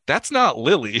know that's not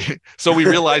Lily. So we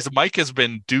realize Mike has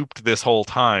been duped this whole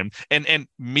time. And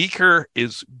Meeker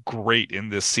is great in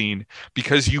this scene,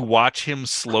 because you watch him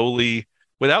slowly,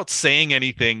 without saying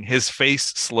anything, his face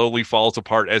slowly falls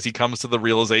apart as he comes to the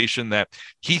realization that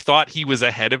he thought he was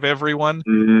ahead of everyone,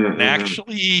 and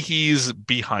actually he's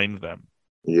behind them.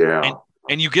 Yeah.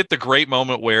 And you get the great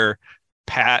moment where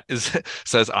Pat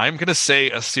says, "I'm going to say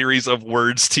a series of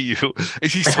words to you."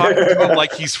 He's talking to him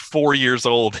like he's 4 years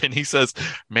old, and he says,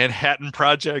 "Manhattan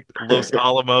Project, Los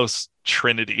Alamos,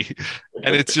 Trinity,"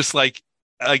 and it's just like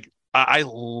I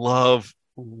love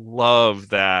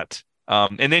that.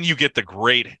 And then you get the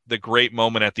great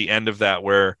moment at the end of that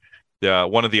where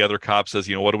one of the other cops says,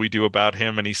 "What do we do about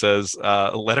him?" And he says,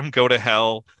 "Let him go to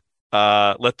hell.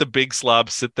 Let the big slob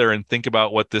sit there and think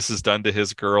about what this has done to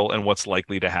his girl and what's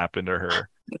likely to happen to her."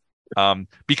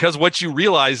 Because what you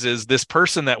realize is this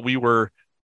person that we're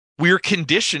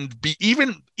conditioned,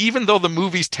 even though the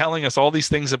movie's telling us all these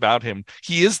things about him,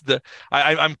 he is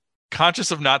I'm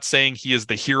conscious of not saying he is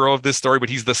the hero of this story, but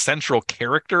he's the central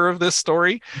character of this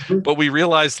story. But we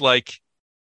realize like,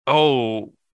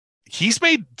 oh, he's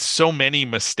made so many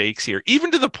mistakes here,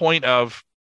 even to the point of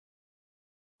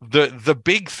the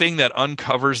big thing that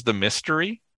uncovers the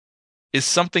mystery is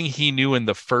something he knew in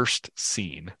the first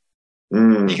scene.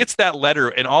 He gets that letter,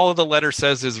 and all of the letter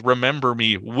says is "remember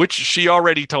me," which she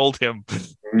already told him.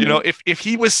 If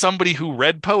he was somebody who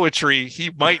read poetry, he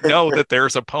might know that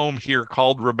there's a poem here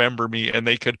called "Remember Me," and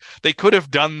they could have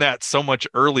done that so much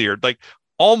earlier. Like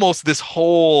almost this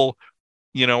whole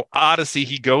odyssey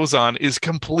he goes on is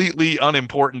completely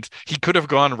unimportant. He could have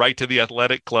gone right to the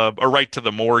athletic club, or right to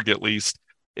the morgue at least,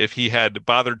 if he had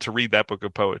bothered to read that book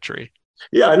of poetry.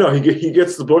 Yeah, I know. He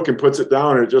gets the book and puts it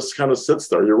down, and it just kind of sits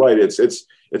there. You're right.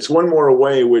 It's one more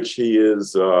way which he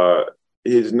is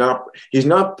he's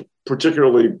not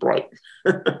particularly bright,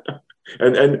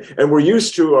 and we're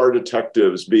used to our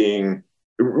detectives being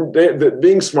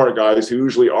smart guys who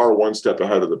usually are one step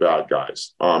ahead of the bad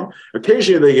guys.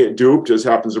 Occasionally they get duped, as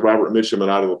happens to Robert Mitchum in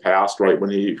Out of the Past, right, when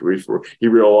he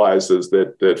realizes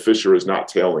that Fisher is not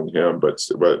tailing him, but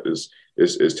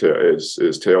is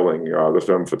tailing the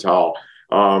femme fatale.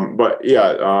 But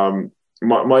yeah,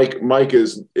 Mike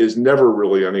is never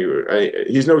really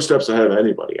he's no steps ahead of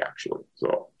anybody, actually.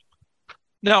 So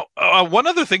Now, one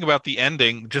other thing about the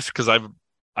ending, just because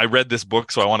I read this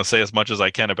book, so I want to say as much as I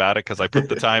can about it because I put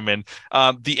the time in.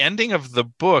 The ending of the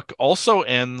book also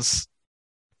ends.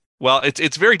 Well,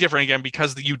 it's very different again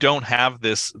because you don't have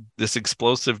this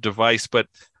explosive device, but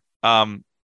um,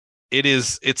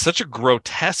 it's such a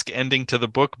grotesque ending to the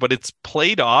book, but it's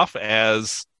played off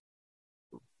as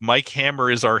Mike Hammer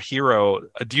is our hero.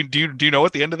 Do you know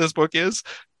what the end of this book is?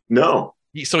 No.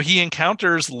 So he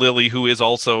encounters Lily, who is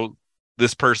also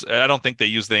this person. I don't think they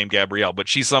use the name Gabrielle, but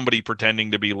she's somebody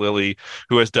pretending to be Lily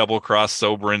who has double crossed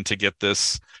Soberin to get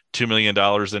this $2 million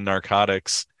in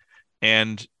narcotics.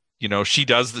 And she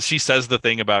says the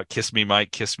thing about kiss me,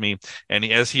 Mike, kiss me. And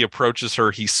as he approaches her,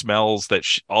 he smells that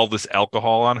all this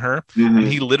alcohol on her, and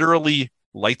he literally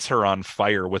lights her on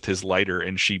fire with his lighter,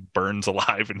 and she burns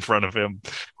alive in front of him.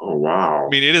 Oh, wow. I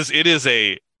mean, it is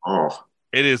a Oh.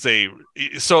 it is a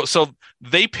so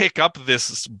they pick up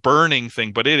this burning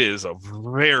thing, but it is a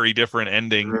very different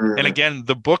ending. And again,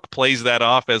 the book plays that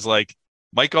off as like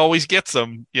Mike always gets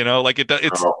them, like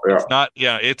it's not,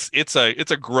 it's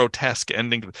a grotesque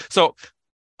ending. So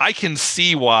I can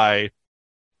see why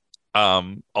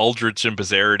Aldrich and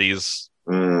Bizzarides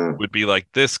would be like,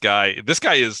 this guy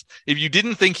is, if you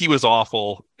didn't think he was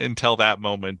awful until that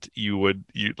moment, you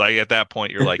like, at that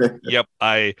point you're like, yep,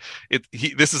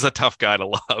 this is a tough guy to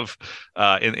love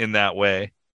in that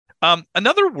way.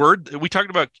 Another word we talked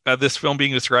about, this film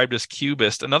being described as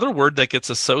cubist. Another word that gets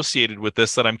associated with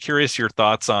this that I'm curious your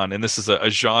thoughts on, and this is a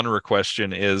genre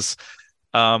question, is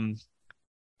the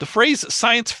phrase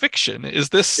science fiction. Does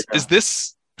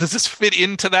this fit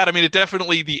into that? I mean, it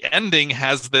definitely, the ending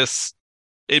has this,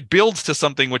 it builds to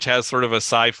something which has sort of a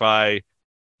sci-fi,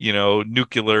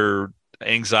 nuclear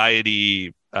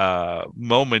anxiety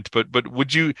moment. But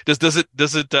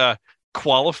does it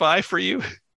qualify for you?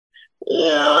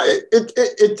 Yeah,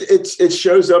 it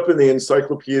shows up in the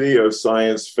Encyclopedia of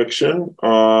Science Fiction.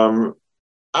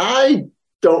 I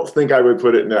don't think I would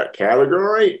put it in that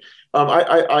category.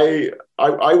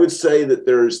 I would say that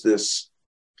there's this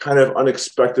kind of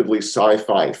unexpectedly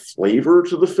sci-fi flavor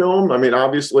to the film. I mean,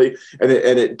 obviously, and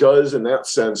it does in that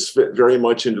sense fit very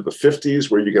much into the 50s,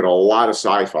 where you get a lot of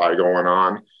sci-fi going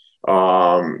on.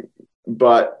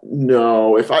 But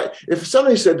no, if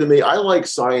somebody said to me, I like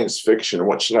science fiction,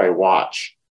 what should I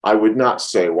watch? I would not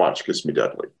say watch Kiss Me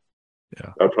Deadly.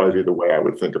 Yeah. That'd probably be the way I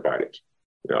would think about it.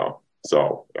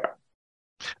 So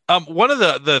yeah. One of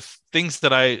the things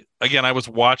that I was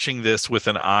watching this with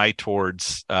an eye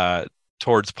towards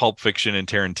Pulp Fiction and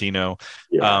Tarantino.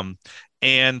 Yeah.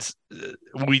 And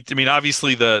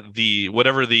obviously the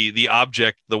whatever the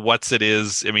object, the what's it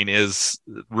is, is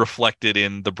reflected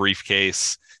in the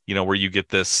briefcase, where you get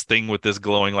this thing with this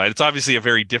glowing light. It's obviously a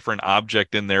very different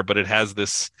object in there, but it has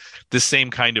this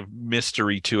same kind of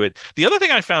mystery to it. The other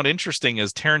thing I found interesting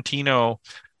is Tarantino,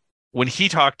 when he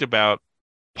talked about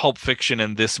Pulp Fiction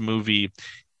and this movie,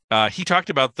 he talked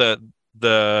about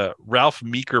the Ralph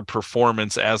Meeker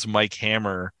performance as Mike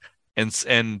Hammer, and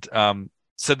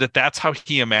said that that's how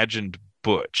he imagined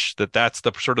Butch, that's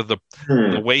the sort of the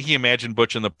way he imagined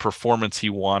Butch and the performance he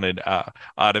wanted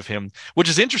out of him, which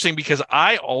is interesting because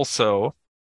I also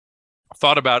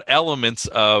thought about elements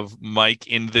of Mike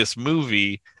in this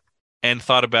movie and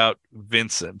thought about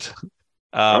Vincent.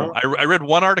 I read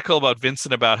one article about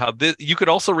Vincent about how you could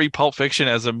also read Pulp Fiction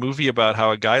as a movie about how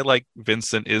a guy like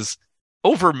Vincent is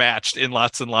overmatched in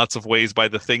lots and lots of ways by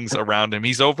the things around him.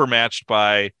 He's overmatched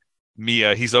by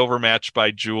Mia, he's overmatched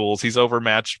by Jules, he's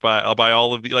overmatched by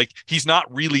all of the, like, he's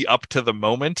not really up to the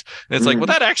moment. And it's like, well,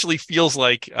 that actually feels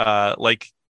like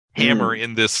Hammer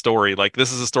in this story. Like,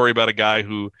 this is a story about a guy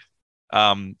who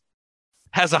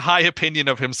has a high opinion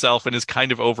of himself and is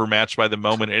kind of overmatched by the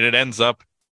moment, and it ends up,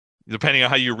 depending on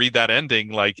how you read that ending,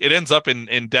 like, it ends up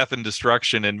in death and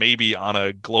destruction, and maybe on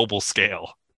a global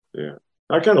scale. Yeah,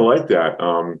 I kind of like that.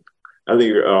 I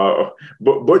think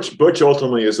Butch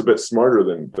ultimately is a bit smarter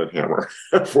than Hammer,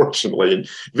 unfortunately. And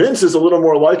Vince is a little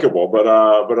more likable, but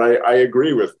I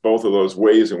agree with both of those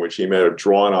ways in which he may have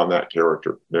drawn on that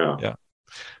character. Yeah. Yeah.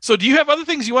 So, do you have other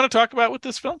things you want to talk about with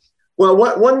this film? Well,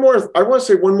 one more. I want to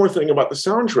say one more thing about the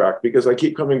soundtrack, because I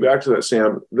keep coming back to that,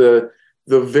 Sam. The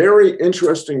very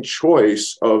interesting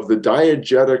choice of the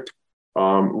diegetic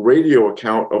radio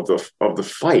account of the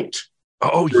fight.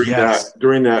 Oh, yes.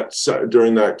 During that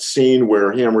scene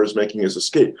where Hammer is making his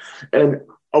escape. And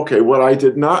okay, what I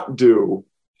did not do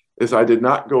is I did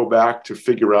not go back to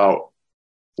figure out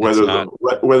whether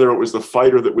it was the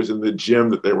fighter that was in the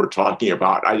gym that they were talking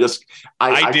about. I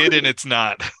did, and it's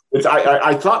not.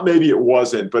 I thought maybe it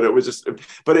wasn't, but it was just.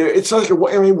 But it's like,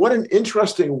 what an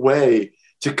interesting way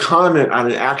to comment on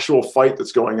an actual fight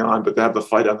that's going on, but to have the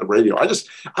fight on the radio.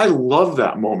 I love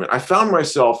that moment. I found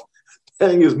myself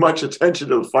paying as much attention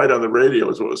to the fight on the radio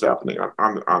as what was happening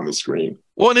on the screen.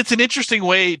 Well, and it's an interesting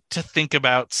way to think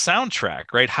about soundtrack,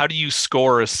 right? How do you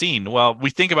score a scene? Well, we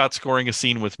think about scoring a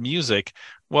scene with music.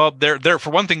 Well, there for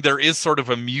one thing, there is sort of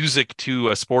a music to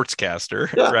a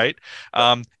sportscaster, Yeah. right?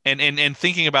 And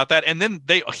thinking about that, and then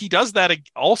he does that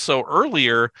also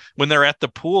earlier when they're at the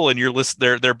pool and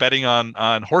they're betting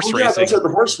on horse racing. Yeah, that's at the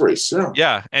horse race. Yeah.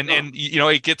 Yeah, and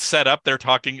it gets set up. They're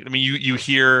talking. I mean, you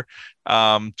hear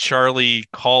Charlie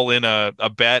call in a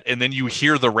bet, and then you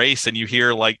hear the race, and you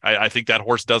hear like I think that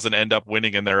horse doesn't end up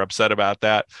winning, and they're upset about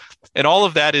that, and all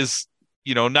of that is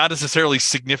not necessarily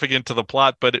significant to the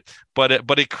plot, but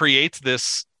it creates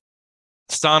this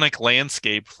sonic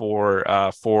landscape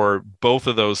for both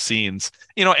of those scenes.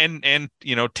 And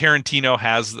Tarantino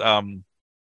has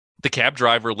the cab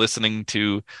driver listening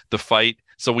to the fight,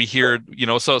 so we hear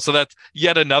so that's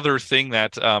yet another thing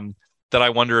that I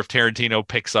wonder if Tarantino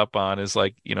picks up on, is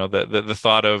like the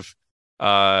thought of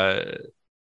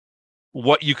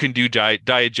what you can do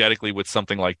diegetically with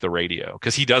something like the radio,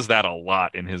 because he does that a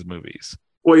lot in his movies.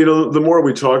 Well, the more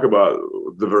we talk about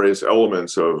the various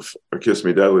elements of Kiss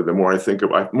Me Deadly, the more I think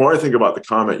about the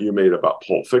comment you made about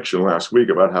Pulp Fiction last week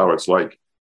about how it's like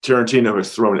Tarantino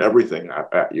has thrown everything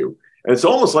at you. And it's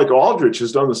almost like Aldrich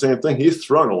has done the same thing. He's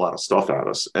thrown a lot of stuff at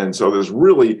us. And so there's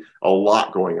really a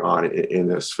lot going on in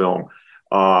this film.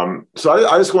 So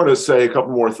I just want to say a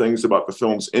couple more things about the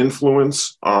film's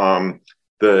influence.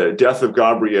 The death of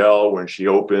Gabrielle when she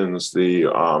opens the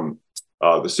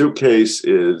suitcase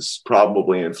is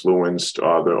probably influenced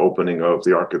the opening of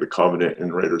the Ark of the Covenant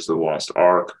in Raiders of the Lost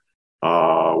Ark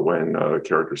when the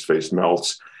character's face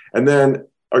melts. And then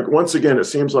once again, it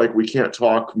seems like we can't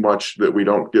talk much that we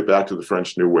don't get back to the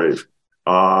French New Wave.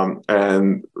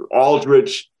 And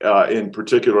Aldrich, in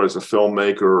particular, as a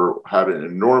filmmaker, had an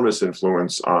enormous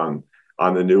influence on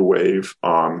the New Wave.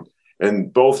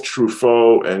 And both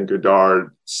Truffaut and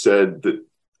Godard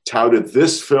touted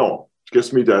this film,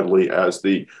 Kiss Me Deadly, as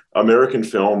the American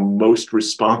film most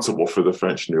responsible for the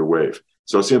French New Wave.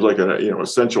 So it seems like an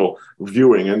essential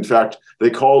viewing. In fact, they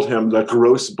called him the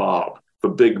Gross Bob, the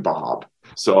Big Bob.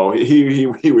 So he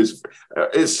was,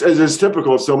 it's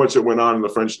typical of so much that went on in the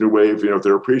French New Wave,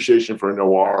 their appreciation for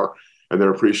noir and their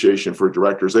appreciation for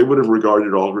directors. They would have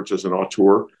regarded Aldrich as an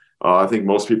auteur. I think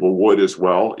most people would as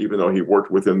well, even though he worked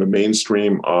within the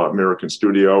mainstream American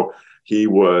studio. He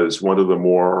was one of the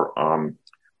more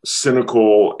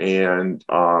cynical and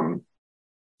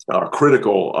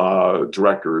critical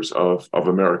directors of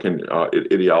American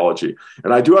ideology.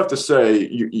 And I do have to say,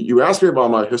 you asked me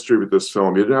about my history with this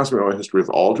film. You didn't ask me about my history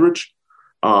with Aldrich.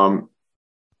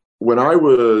 When I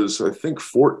was, I think,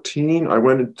 14, I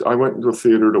went into the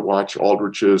theater to watch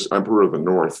Aldrich's Emperor of the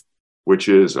North, which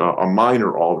is a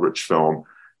minor Aldrich film.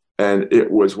 And it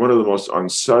was one of the most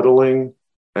unsettling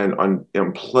and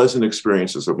unpleasant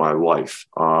experiences of my life.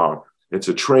 It's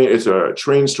a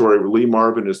train story. Lee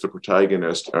Marvin is the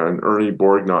protagonist, and Ernest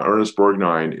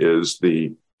Borgnine is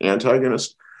the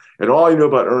antagonist. And all I knew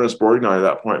about Ernest Borgnine at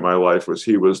that point in my life was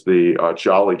he was the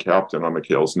jolly captain on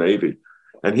McHale's Navy.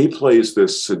 And he plays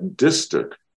this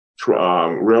sadistic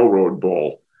railroad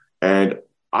bull. And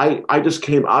I just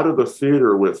came out of the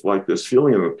theater with like this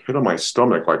feeling in the pit of my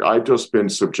stomach, like I've just been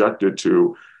subjected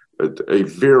to a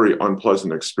very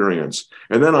unpleasant experience.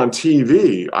 And then on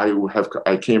TV,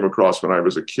 I came across when I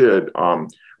was a kid,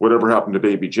 Whatever Happened to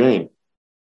Baby Jane.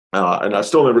 And I've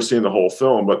still never seen the whole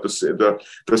film, but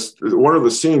one of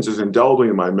the scenes is indelibly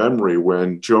in my memory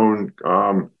when Joan,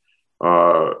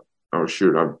 I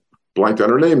blanked on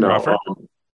her name now.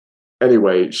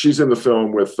 Anyway, she's in the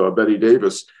film with Bette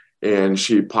Davis, and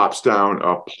she pops down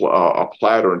a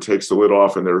platter and takes the lid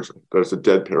off, and there's a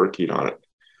dead parakeet on it.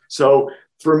 So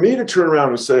for me to turn around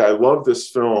and say, I love this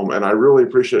film and I really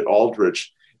appreciate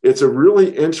Aldrich, it's a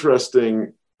really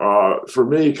interesting, for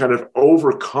me, kind of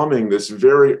overcoming this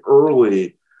very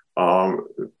early,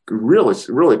 really,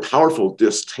 really powerful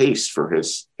distaste for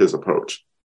his approach.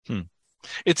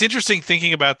 It's interesting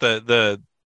thinking about the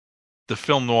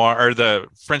film noir or the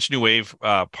French New Wave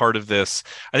part of this.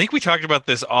 I think we talked about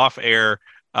this off air.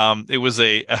 It was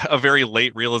a very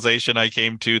late realization I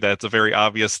came to. That's a very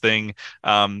obvious thing,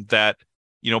 that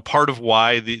part of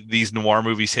why these noir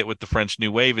movies hit with the French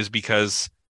New Wave is because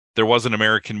there wasn't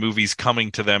American movies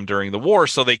coming to them during the war,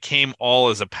 so they came all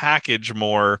as a package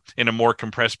in a more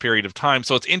compressed period of time.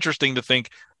 So it's interesting to think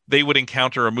they would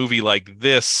encounter a movie like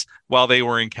this while they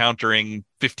were encountering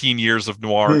 15 years of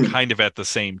noir kind of at the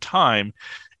same time.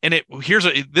 And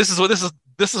this is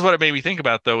what it made me think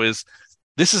about, though, is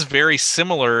this is very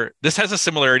similar. This has a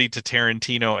similarity to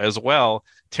Tarantino as well.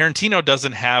 Tarantino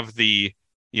doesn't have the,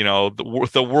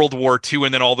 the World War II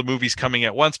and then all the movies coming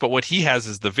at once, but what he has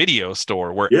is the video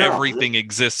store where everything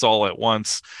exists all at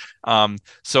once.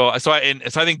 So I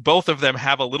think both of them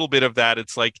have a little bit of that.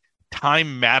 It's like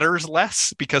time matters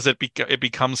less because it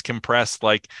becomes compressed.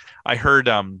 Like I heard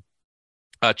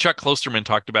Chuck Klosterman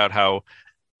talked about how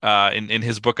in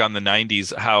his book on the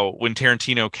 90s, how when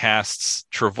Tarantino casts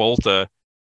Travolta,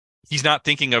 he's not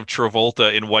thinking of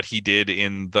Travolta in what he did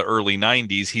in the early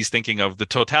 90s. He's thinking of the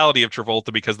totality of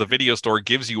Travolta because the video store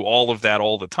gives you all of that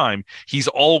all the time. He's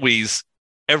always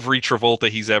every Travolta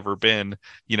he's ever been,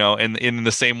 and in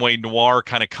the same way, noir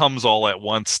kind of comes all at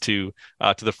once to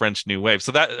the French New Wave.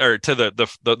 So that, or to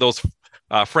those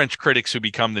French critics who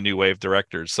become the New Wave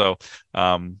directors. So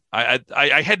I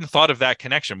hadn't thought of that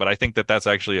connection, but I think that that's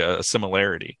actually a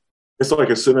similarity. It's like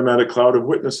a cinematic cloud of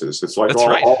witnesses. It's like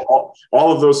all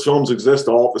of those films exist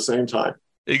all at the same time.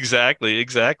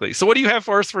 Exactly. So what do you have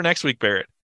for us for next week, Barrett?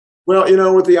 Well,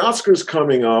 with the Oscars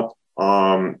coming up,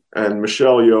 and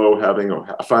Michelle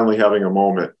Yeoh finally having a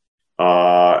moment,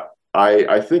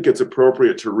 I think it's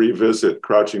appropriate to revisit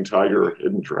Crouching Tiger,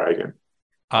 Hidden Dragon.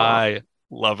 I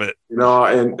love it.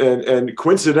 And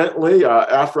coincidentally,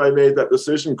 after I made that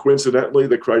decision,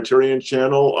 the Criterion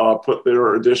Channel put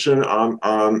their edition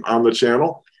on the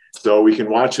channel, so we can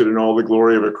watch it in all the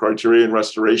glory of a Criterion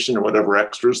restoration and whatever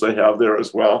extras they have there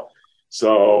as well.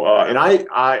 So, and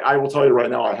I will tell you right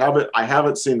now, I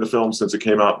haven't seen the film since it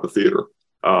came out in the theater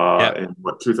in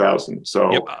 2000.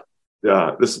 So,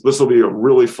 yeah, this will be a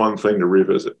really fun thing to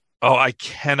revisit. Oh, I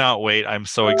cannot wait. I'm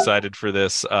so excited for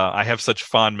this. I have such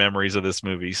fond memories of this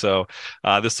movie. So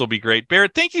this will be great.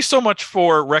 Barrett, thank you so much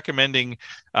for recommending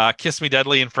Kiss Me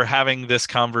Deadly and for having this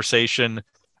conversation.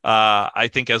 I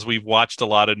think as we've watched a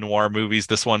lot of noir movies,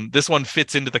 this one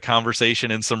fits into the conversation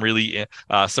in some really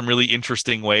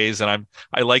interesting ways. And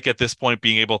I like at this point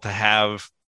being able to have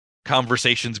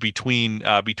conversations between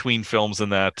films in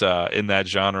that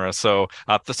genre. So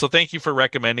thank you for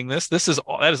recommending this. That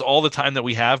is all the time that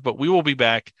we have, but we will be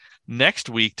back next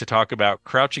week to talk about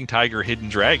Crouching Tiger, Hidden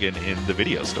Dragon in the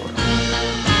video store.